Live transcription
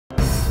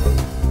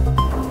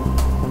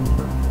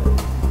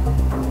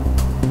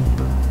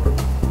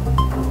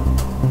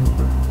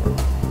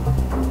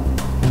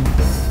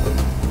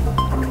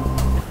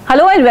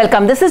Hello and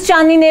welcome. This is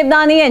Chandni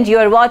Nebhnani and you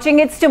are watching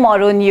It's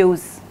Tomorrow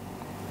News.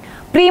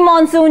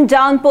 Pre-monsoon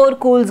downpour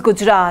cools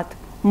Gujarat.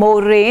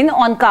 More rain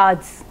on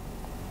cards.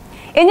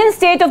 Indian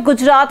state of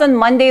Gujarat on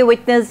Monday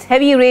witnessed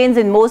heavy rains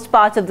in most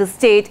parts of the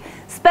state,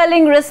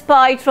 spelling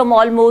respite from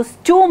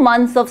almost 2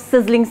 months of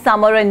sizzling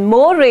summer, and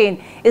more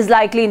rain is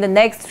likely in the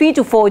next 3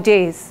 to 4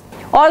 days.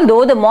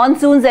 Although the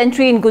monsoon's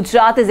entry in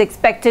Gujarat is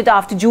expected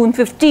after June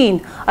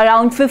 15,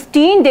 around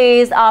 15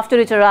 days after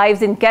it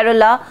arrives in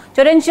Kerala,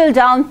 torrential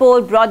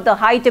downpour brought the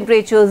high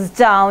temperatures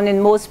down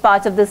in most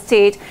parts of the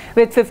state,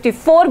 with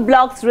 54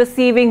 blocks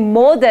receiving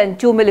more than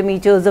 2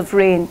 millimeters of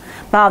rain.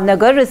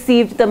 Bhavnagar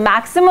received the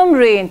maximum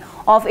rain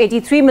of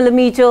 83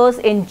 millimeters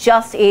in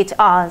just 8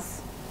 hours.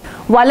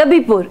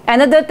 Wallabhipur,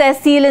 another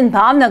tehsil in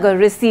Bhavnagar,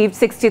 received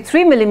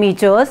 63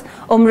 millimeters.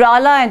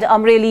 Umrala and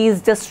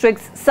Amreli's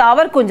districts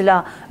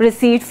Savarkundla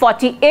received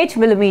 48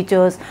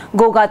 millimeters.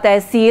 Goga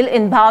tehsil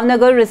in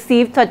Bhavnagar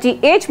received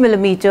 38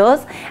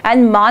 millimeters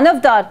and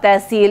Manavdar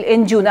tehsil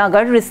in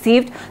Junagadh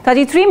received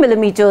 33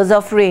 millimeters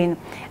of rain.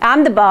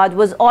 Ahmedabad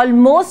was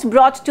almost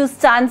brought to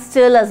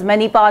standstill as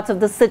many parts of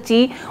the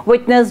city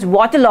witnessed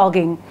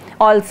waterlogging.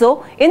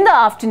 Also, in the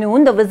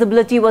afternoon, the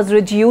visibility was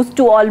reduced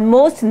to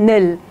almost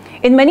nil.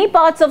 In many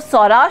parts of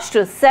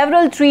Saurashtra,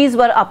 several trees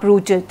were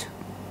uprooted.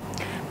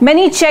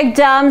 Many check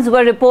dams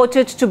were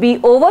reported to be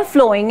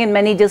overflowing in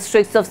many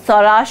districts of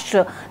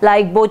Saurashtra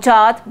like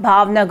Bochad,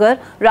 Bhavnagar,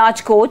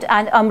 Rajkot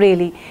and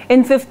Amreli.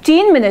 In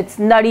 15 minutes,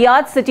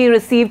 Nadiyad city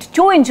received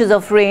 2 inches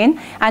of rain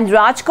and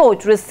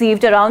Rajkot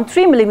received around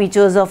 3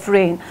 millimeters of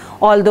rain.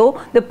 Although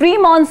the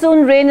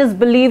pre-monsoon rain is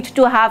believed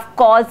to have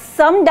caused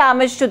some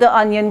damage to the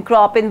onion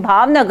crop in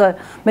Bhavnagar,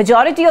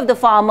 majority of the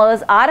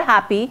farmers are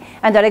happy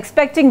and are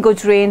expecting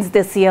good rains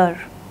this year.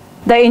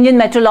 The Indian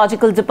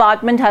Meteorological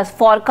Department has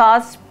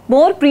forecast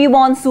more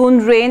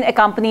pre-monsoon rain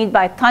accompanied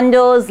by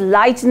thunders,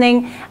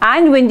 lightning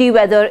and windy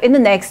weather in the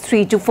next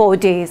 3 to 4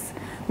 days.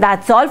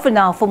 That's all for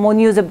now. For more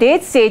news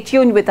updates, stay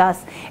tuned with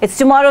us. It's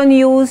Tomorrow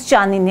News,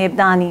 Chandni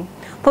Nebhnani.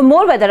 For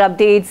more weather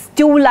updates,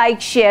 do like,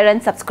 share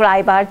and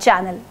subscribe our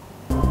channel.